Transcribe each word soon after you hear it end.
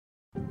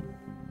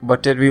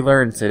what did we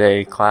learn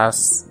today,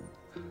 class?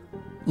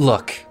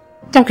 Look.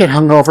 Don't get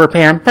hungover,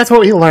 Pan. That's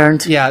what we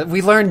learned. Yeah,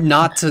 we learned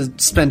not to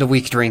spend a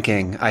week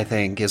drinking, I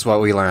think, is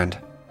what we learned.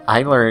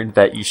 I learned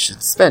that you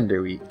should spend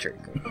a week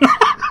drinking.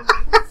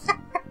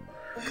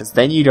 Because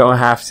then you don't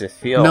have to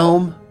feel...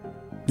 Gnome.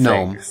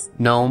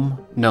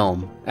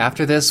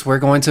 After this, we're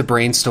going to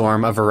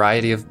brainstorm a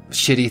variety of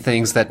shitty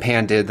things that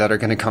Pan did that are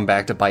going to come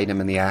back to bite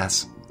him in the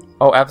ass.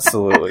 Oh,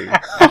 absolutely.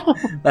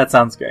 That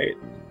sounds great.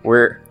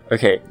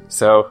 Okay,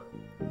 so...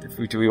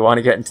 Do we want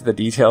to get into the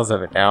details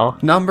of it now?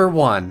 Number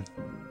 1.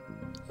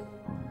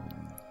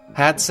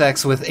 Had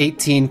sex with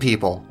 18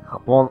 people.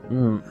 Well,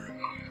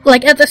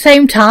 Like, at the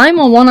same time,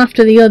 or one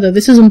after the other?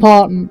 This is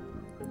important.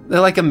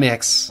 They're like a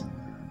mix.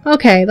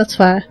 Okay, that's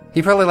fair.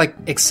 He probably, like,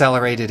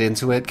 accelerated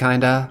into it,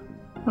 kinda.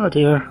 Oh,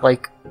 dear.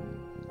 like...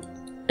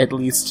 At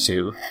least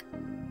 2.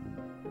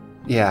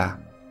 Yeah.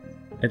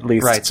 At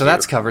least Right, so 2.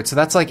 that's covered. So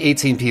that's like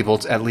 18 people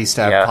to at least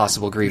have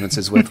possible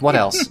grievances with. What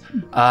else?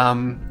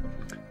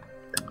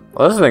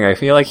 Well, that's the thing. I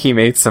feel like he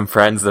made some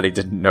friends that he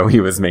didn't know he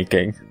was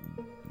making.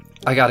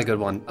 I got a good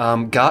one.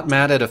 Got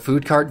mad at a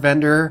food cart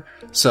vendor,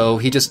 so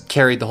he just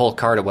carried the whole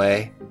cart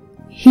away.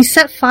 He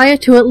set fire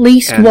to at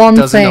least And one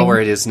doesn't thing know where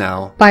it is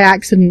now. by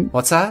accident.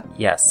 What's that?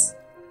 Yes.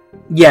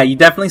 Yeah, you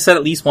definitely set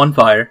at least one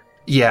fire.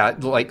 Yeah,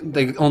 like,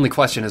 the only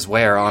question is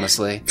where,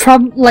 honestly.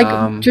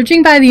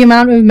 Judging by the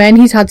amount of men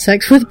he's had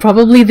sex with,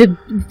 probably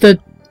the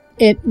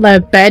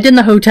bed in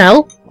the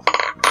hotel.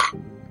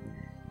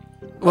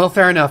 Well,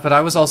 fair enough, but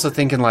I was also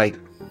thinking, like,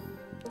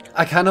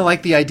 I kind of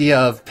like the idea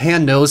of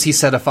Pan knows he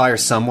set a fire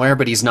somewhere,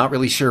 but he's not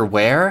really sure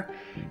where.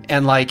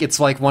 And, like, it's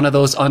like one of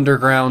those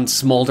underground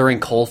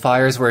smoldering coal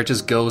fires where it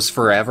just goes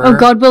forever. Oh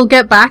god, we'll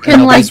get back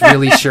and, nobody's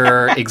really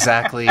sure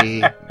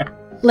exactly,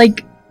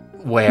 like,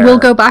 where. we'll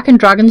go back and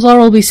Dragon's Law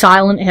will be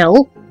Silent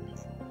Hill.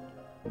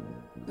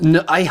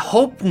 No, I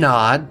hope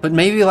not, but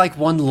maybe, like,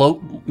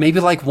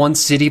 one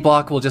city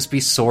block will just be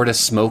sort of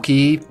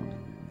smoky,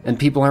 and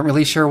people aren't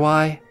really sure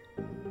why.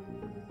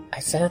 I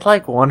said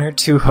like 1 or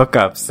 2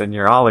 hookups, and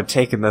you're all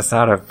taking this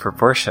out of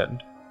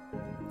proportion.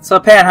 So,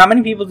 Pan, how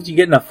many people did you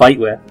get in a fight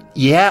with?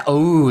 Yeah,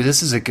 ooh,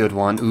 this is a good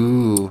one.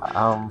 Ooh.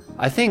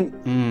 I think...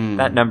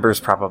 That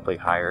number's probably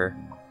higher.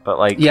 But,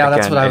 like, yeah, again,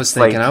 that's what I was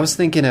thinking. Like, I was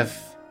thinking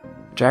if...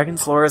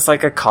 Dragon's Lore is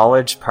like a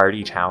college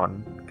party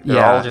town.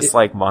 They're all just,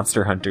 like,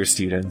 Monster Hunter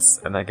students,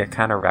 and they get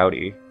kind of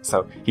rowdy.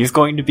 So, he's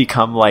going to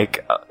become,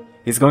 like...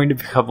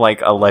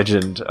 a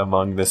legend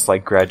among this,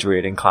 like,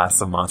 graduating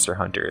class of Monster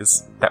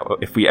Hunters. That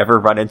if we ever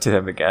run into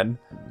him again...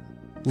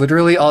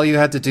 Literally, all you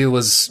had to do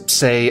was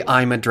say,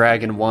 I'm a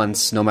dragon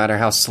once, no matter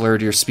how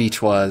slurred your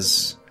speech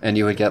was, and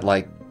you would get,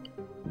 like,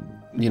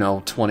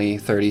 20,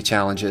 30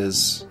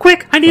 challenges.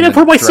 Quick, I need from him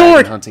for my Dragon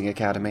sword! Hunting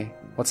Academy.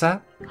 What's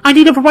that? I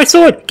need him for my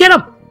sword! Get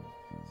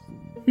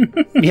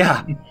him!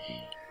 Yeah.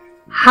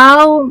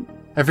 How...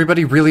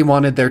 Everybody really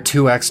wanted their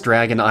 2x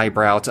dragon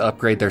eyebrow to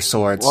upgrade their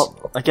swords.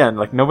 Well, again,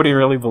 like, nobody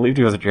really believed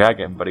he was a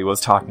dragon, but he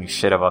was talking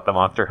shit about the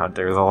Monster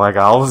Hunters. I'm like,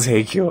 I'll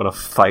take you in a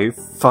fight.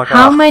 Fuck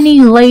How off. many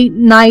late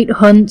night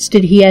hunts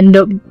did he end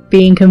up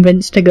being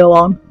convinced to go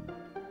on?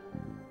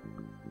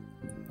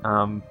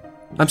 I'm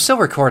still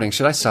recording.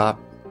 Should I stop?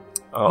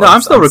 No,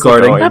 I'm still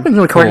recording. I've been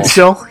recording Cool.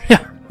 still.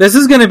 Yeah. This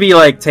is gonna be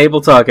like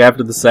table talk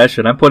after the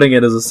session. I'm putting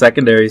it as a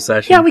secondary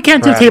session. Yeah, we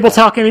can't do Right. table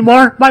talk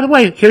anymore. By the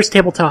way, here's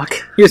table talk.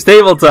 Here's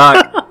table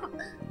talk.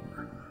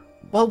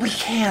 Well, we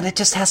can. It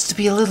just has to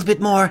be a little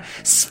bit more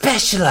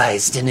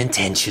specialized and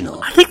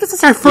intentional. I think this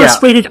is our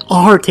first rated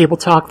R table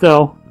talk,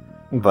 though.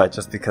 But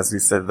just because we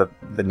said the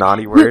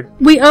naughty word...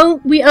 We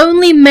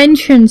only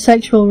mentioned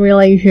sexual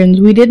relations.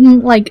 We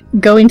didn't, like,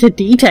 go into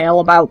detail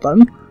about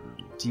them.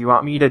 Do you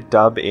want me to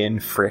dub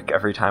in frick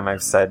every time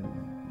I've said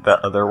the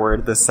other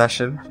word this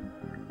session?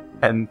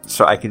 And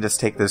so I can just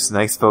take this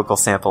nice vocal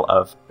sample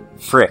of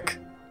frick,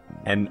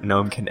 and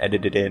Gnome can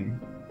edit it in.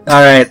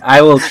 Alright,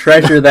 I will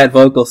treasure that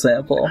vocal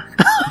sample.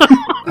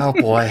 Oh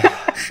boy.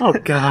 Oh,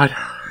 God.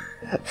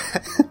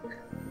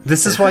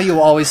 This is why you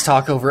always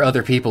talk over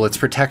other people. It's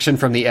protection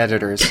from the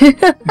editors.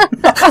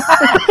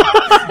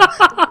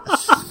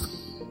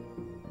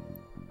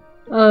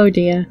 Oh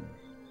dear.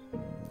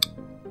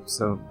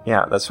 So,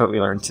 yeah, that's what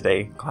we learned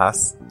today,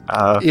 class.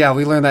 Yeah,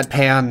 we learned that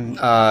Pan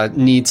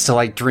needs to,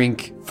 like,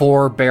 drink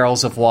 4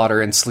 barrels of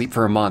water and sleep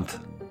for a month.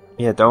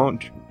 Yeah,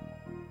 don't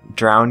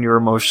drown your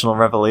emotional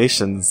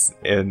revelations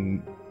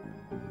in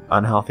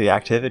unhealthy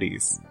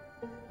activities.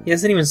 He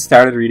hasn't even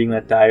started reading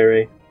that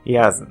diary. He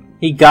hasn't.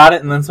 He got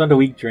it and then spent a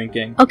week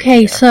drinking.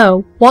 Okay,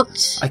 so,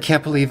 what's... I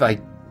can't believe I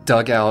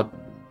dug out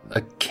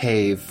a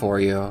cave for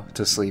you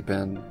to sleep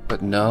in,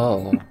 but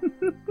no.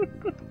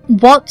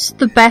 What's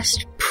the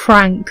best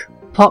prank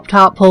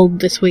Pop-Tart pulled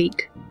this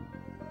week?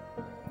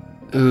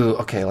 Ooh,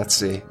 okay, let's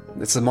see.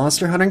 It's a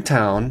monster hunting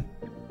town.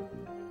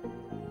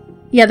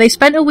 Yeah, they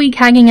spent a week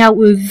hanging out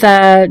with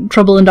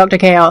Trouble and Dr.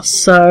 Chaos,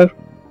 so...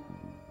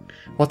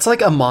 What's,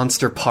 like, a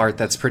monster part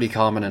that's pretty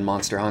common in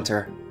Monster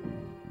Hunter?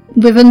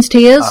 Wyvern's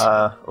Tears?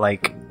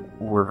 Like,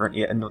 wyvern...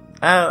 Yeah, no,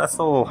 that's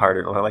a little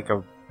harder. Like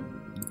a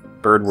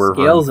bird wyvern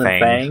Scales and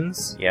fang.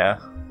 fangs. Yeah.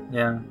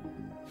 Yeah.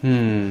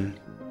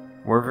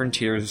 Wyvern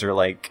tears are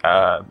like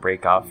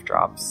break-off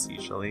drops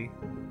usually.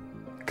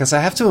 Because I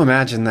have to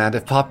imagine that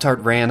if Pop-Tart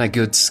ran a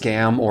good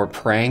scam or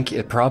prank,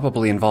 it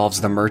probably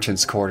involves the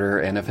Merchant's Quarter,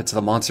 and if it's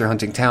the monster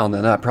hunting town,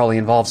 then that probably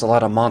involves a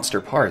lot of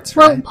monster parts,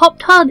 Well, right?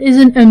 Pop-Tart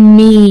isn't a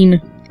mean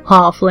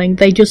halfling.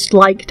 They just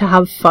like to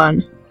have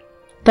fun.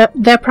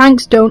 Their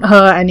pranks don't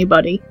hurt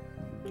anybody.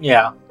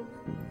 Yeah.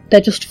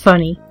 They're just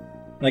funny.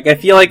 Like, I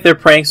feel like their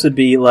pranks would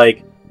be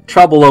like,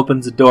 Trouble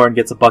opens a door and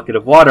gets a bucket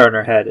of water on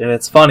her head, and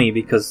it's funny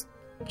because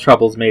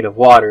Trouble's made of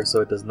water,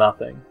 so it does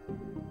nothing.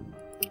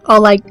 Or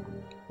like,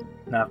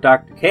 Now, if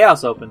Dr.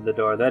 Chaos opened the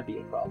door, that'd be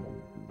a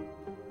problem.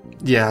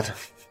 Yeah.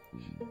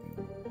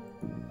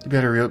 You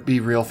better be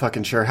real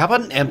fucking sure. How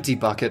about an empty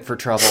bucket for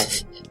Trouble?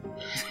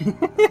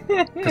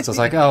 Because I was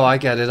like, oh, I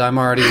get it, I'm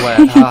already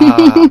wet.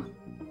 Ha.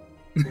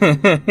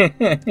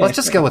 Let's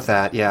just go with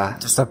that, yeah.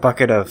 Just a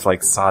bucket of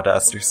like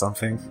sawdust or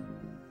something.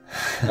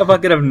 A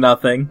bucket of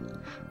nothing.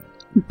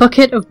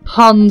 bucket of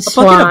pond A bucket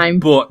slime.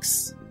 of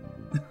books.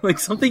 Like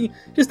something,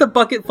 just a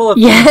bucket full of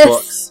Yes.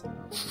 books.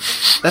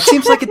 That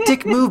seems like a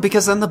dick move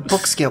because then the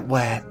books get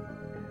wet.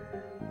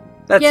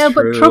 That's Yeah,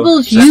 true. but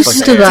Trouble's Just used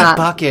like to an It's a that.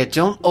 bucket.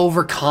 Don't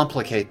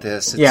overcomplicate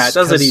this. Yeah, it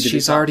doesn't 'cause need to be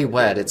She's already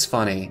complicated. wet. It's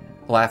funny.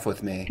 Laugh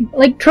with me.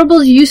 Like,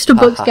 Trouble's used to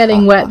books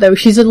getting wet, though.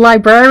 She's a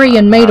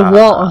librarian made of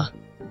water.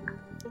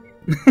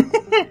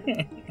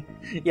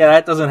 Yeah,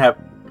 that doesn't have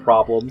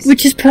problems.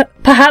 Which is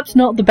perhaps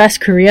not the best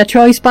career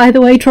choice, by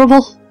the way,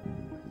 Trouble.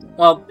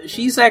 Well,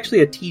 she's actually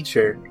a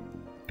teacher.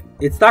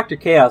 It's Dr.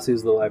 Chaos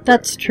who's the librarian.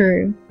 That's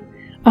true.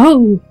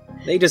 Oh,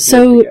 They just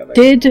so live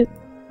together.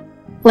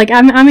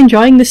 I'm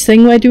enjoying this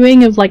thing we're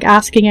doing of, like,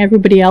 asking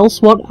everybody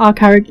else what our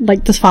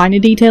the finer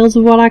details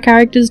of what our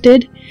characters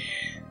did.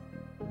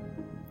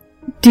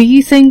 Do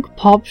you think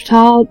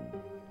Pop-Tart,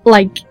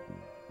 like,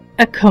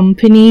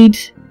 accompanied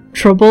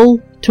Trouble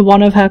to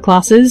one of her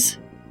classes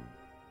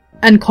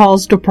and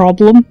caused a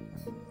problem?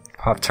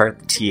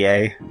 Pop-Tart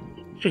TA.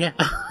 Yeah.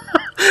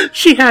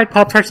 She had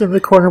Pop-Tarts in the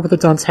corner with a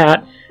dunce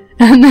hat.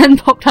 And then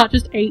Pop-Tart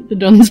just ate the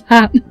dunce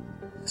hat.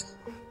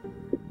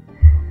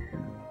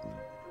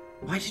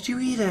 Why did you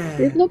eat It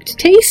it? looked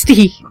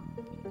tasty.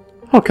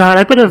 Oh god,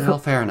 I would have... Well,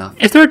 fair enough.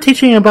 If they were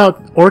teaching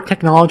about orc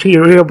technology,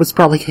 Yuria was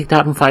probably kicked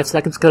out in 5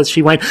 seconds because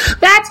she went,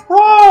 "That's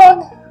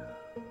wrong!"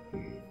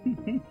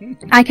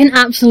 I can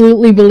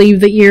absolutely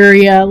believe that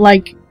Yuria,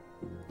 like,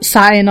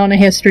 sat in on a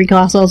history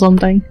class or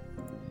something.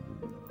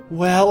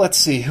 Well, let's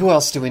see. Who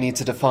else do we need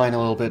to define a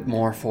little bit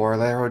more for?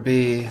 There would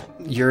be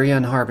Yuria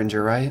and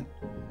Harbinger, right?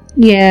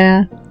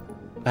 Yeah.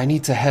 I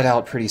need to head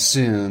out pretty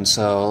soon,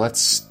 so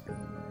let's...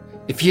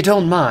 If you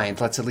don't mind,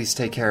 let's at least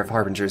take care of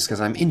Harbingers,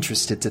 because I'm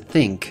interested to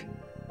think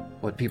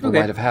what people Okay.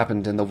 might have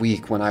happened in the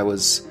week when I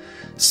was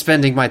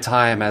spending my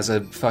time as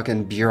a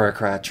fucking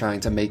bureaucrat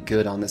trying to make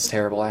good on this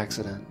terrible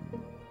accident.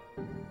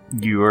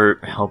 You were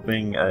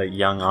helping a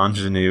young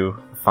ingenue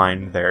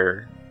find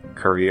their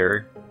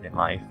career in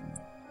life.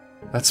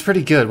 That's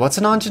pretty good. What's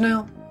an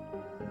ingenue?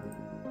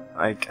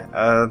 Like,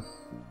 I'm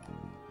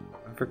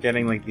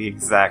forgetting like the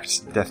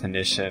exact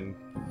definition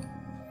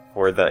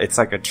for it's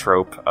like a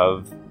trope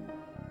of...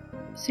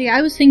 See,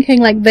 I was thinking,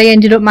 like, they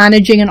ended up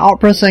managing an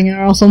opera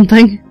singer or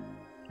something.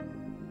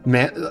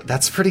 Man,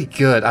 that's pretty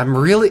good. I'm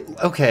really...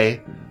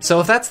 Okay, so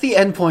if that's the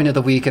end point of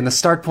the week and the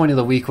start point of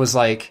the week was,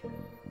 like,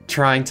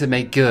 trying to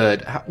make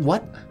good,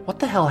 what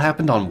the hell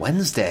happened on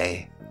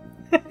Wednesday?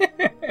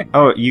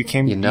 Oh, you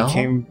came You know?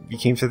 you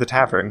came to the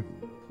tavern.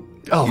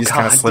 Oh, You just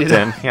God, kind of slipped did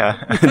I- in,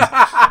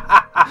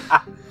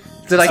 yeah.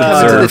 Did I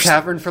come to the Observed.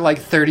 tavern for like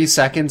 30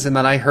 seconds and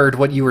then I heard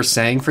what you were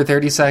saying for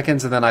 30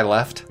 seconds and then I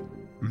left?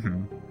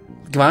 Mhm.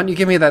 Why don't you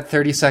give me that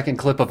 30-second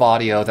clip of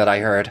audio that I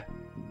heard?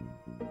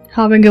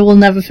 Harbinger will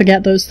never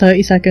forget those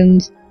 30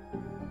 seconds.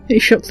 It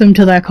shook them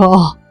to their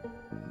core.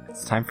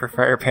 It's time for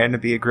Firepan to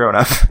be a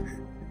grown-up.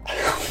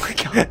 Oh my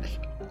god.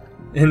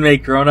 And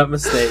make grown-up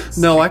mistakes.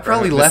 No, I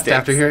probably left Mistakes.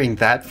 after hearing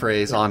that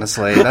phrase,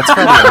 honestly. That's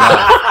probably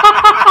enough.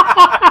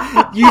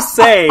 You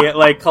say it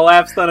like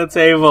collapsed on a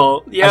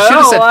table. You I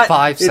should've know said what?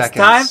 5 It's seconds.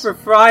 time for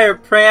Friar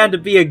Pran to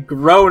be a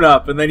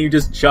grown-up, and then you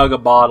just chug a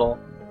bottle.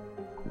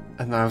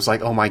 And I was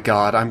like, oh my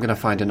god, I'm gonna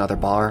find another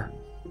bar.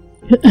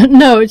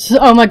 No, it's,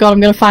 oh my god, I'm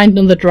gonna find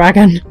another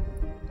dragon.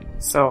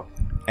 So,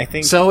 I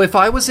think... So if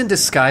I was in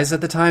disguise at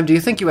the time, do you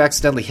think you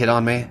accidentally hit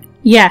on me?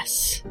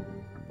 Yes.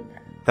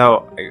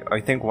 Though, I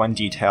think one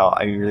detail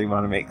I really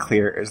want to make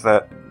clear is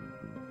that...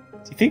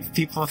 Do you think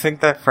people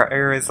think that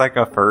Friar is like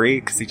a furry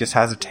because he just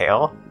has a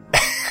tail?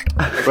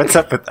 What's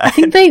up with that? I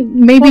think they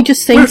maybe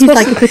just think he's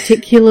like a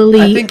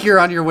particularly, I think you're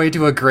on your way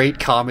to a great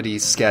comedy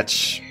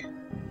sketch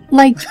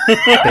like,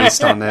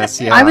 based on this,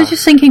 yeah. I was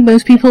just thinking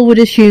most people would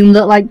assume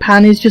that, like,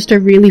 Pan is just a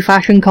really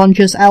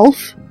fashion-conscious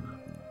elf.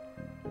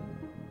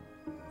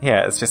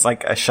 Yeah, it's just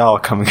like a shell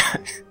coming out.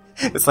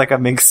 It's like a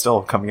mink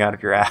stole coming out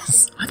of your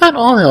ass. I thought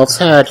all elves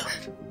had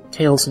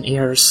tails and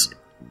ears.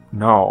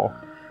 No.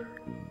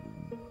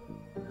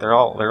 They're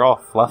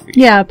all fluffy.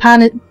 Yeah,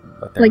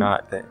 But they're like-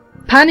 not.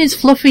 Pan is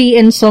fluffy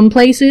in some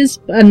places,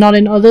 and not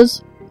in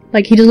others.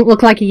 Like, he doesn't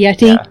look like a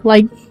yeti, Yeah.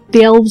 like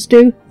the elves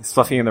do. It's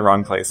fluffy in the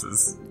wrong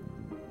places.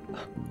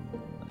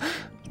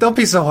 Don't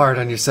be so hard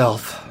on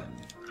yourself.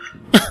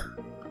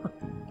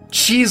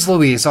 Jeez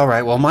Louise,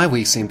 alright, well my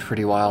week seemed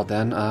pretty wild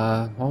then.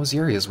 What was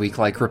Yuria's week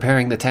like,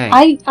 repairing the tank?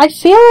 I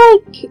feel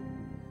like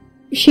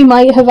she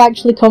might have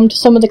actually come to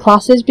some of the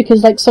classes,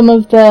 because like some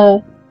of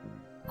the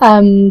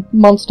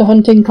monster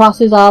hunting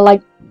classes are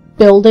like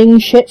building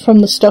shit from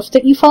the stuff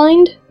that you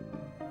find.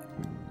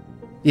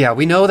 Yeah,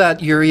 we know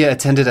that Yuria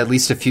attended at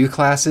least a few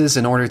classes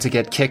in order to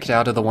get kicked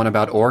out of the one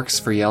about orcs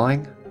for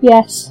yelling.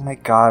 Yes. Oh my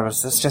god,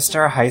 was this just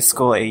our high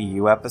school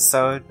AU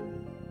episode?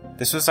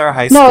 This was our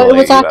high school AU No, it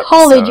was our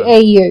college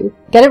episode. AU.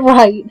 Get it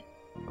right.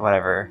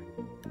 Whatever.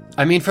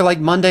 I mean, for like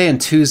Monday and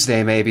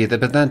Tuesday maybe,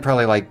 but then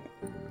probably like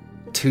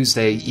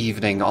Tuesday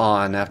evening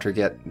on after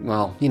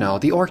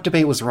the orc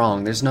debate was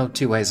wrong. There's no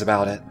two ways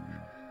about it.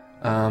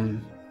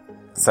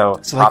 So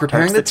like Pop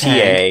repairing Tart's the TA,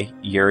 tank.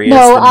 Yuri is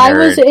No, the nerd, I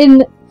was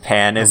in...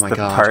 Pan is Oh my the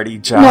God. party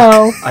jock.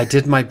 No. I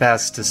did my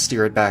best to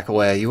steer it back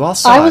away. You all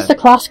saw I was it. the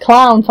class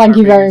clown, thank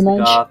you very Harvey is the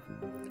much. goth.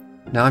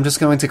 Now I'm just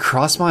going to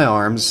cross my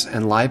arms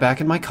and lie back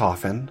in my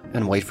coffin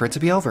and wait for it to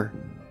be over.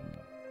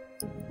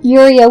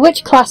 Yuria,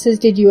 which classes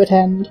did you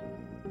attend?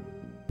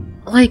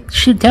 Like,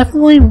 she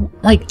definitely,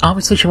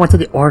 obviously she went to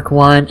the orc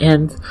one,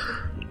 and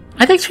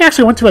I think she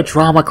actually went to a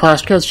drama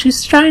class because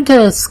she's trying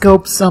to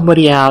scope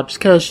somebody out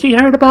because she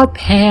heard about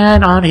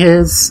Pan on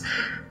his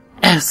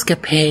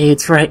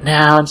escapades right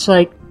now, and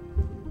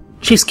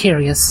she's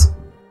curious.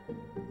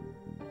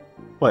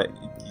 What?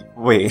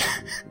 Wait,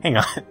 hang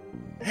on.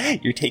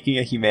 You're taking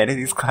a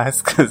humanities class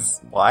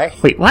because why?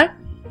 Wait, what?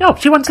 No,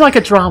 she went to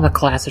a drama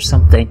class or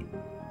something.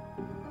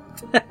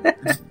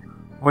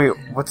 Wait,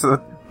 what's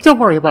the... Don't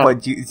worry about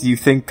What, do you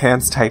think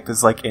Pan's type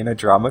is in a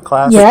drama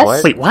class? Yes.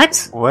 What? Wait,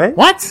 what? What?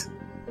 What?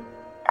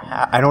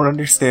 I don't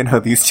understand how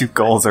these two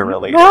goals are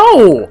related.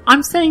 No!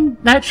 I'm saying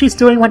that she's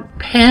doing what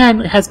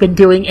Pan has been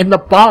doing in the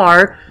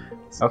bar.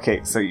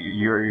 Okay, so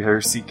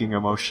you're seeking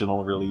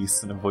emotional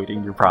release and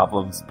avoiding your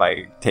problems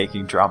by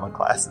taking drama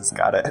classes.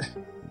 Got it.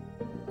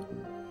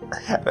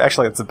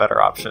 Actually, it's a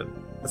better option.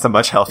 It's a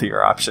much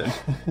healthier option.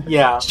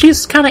 Yeah.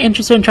 She's kind of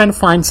interested in trying to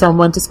find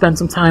someone to spend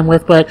some time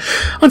with, but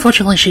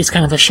unfortunately she's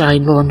kind of a shy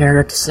little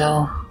nerd,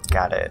 so...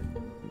 Got it.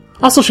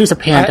 Also, she's a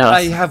panda.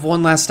 I have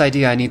one last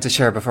idea I need to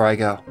share before I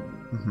go.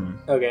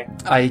 Okay.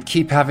 I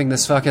keep having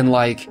this fucking,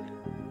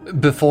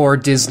 before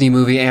Disney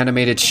movie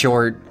animated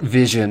short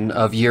vision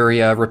of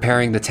Yuria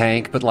repairing the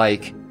tank, but,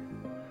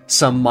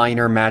 some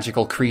minor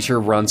magical creature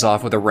runs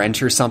off with a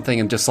wrench or something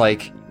and just,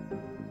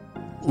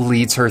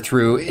 leads her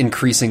through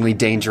increasingly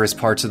dangerous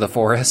parts of the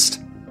forest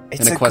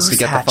It's in a quest to goose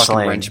get the fucking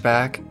hatchling. wrench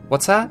back.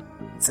 What's that?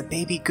 It's a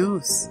baby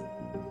goose.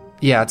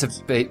 Yeah,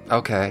 it's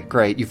okay,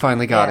 great. You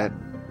finally got Yeah. it.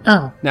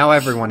 Oh. Now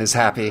everyone is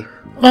happy.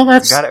 Well,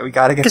 that's... We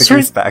gotta get the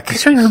Considering- goose back.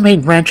 Considering her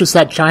main wrench is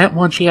that giant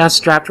one she has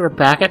strapped to her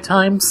back at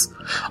times.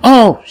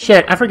 Oh,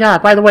 shit, I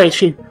forgot. By the way,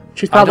 she's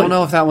I probably... don't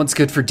know if that one's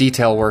good for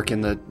detail work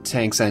in the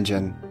tank's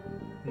engine.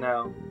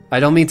 No. I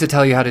don't mean to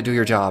tell you how to do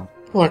your job.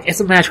 Look, it's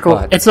a magical...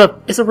 What? It's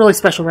a really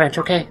special wrench,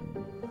 okay?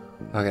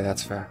 Okay,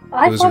 that's fair.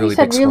 I it was thought a really you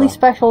said big really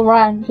squirrel. special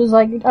ranch. It was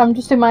I'm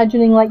just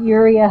imagining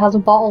Yuria has a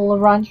bottle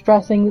of ranch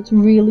dressing that's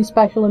really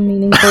special and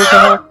meaningful to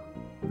her.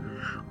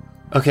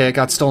 Okay, it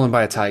got stolen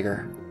by a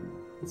tiger.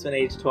 It's been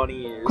aged 20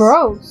 years.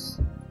 Gross.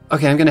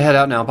 Okay, I'm gonna head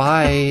out now.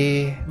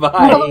 Bye. Now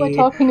that we're Bye.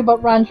 talking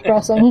about ranch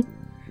dressing.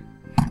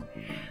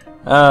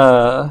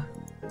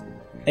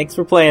 Thanks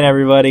for playing,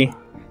 everybody.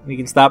 We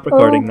can stop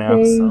recording now.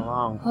 Okay. So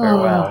long.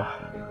 Farewell.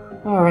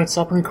 Alright,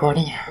 stop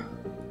recording.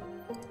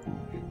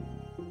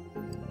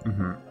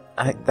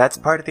 That's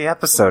part of the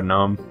episode,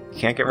 Gnome. You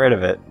can't get rid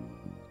of it.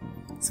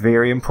 It's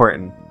very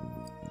important.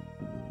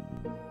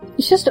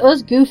 It's just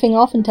us goofing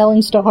off and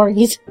telling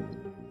stories.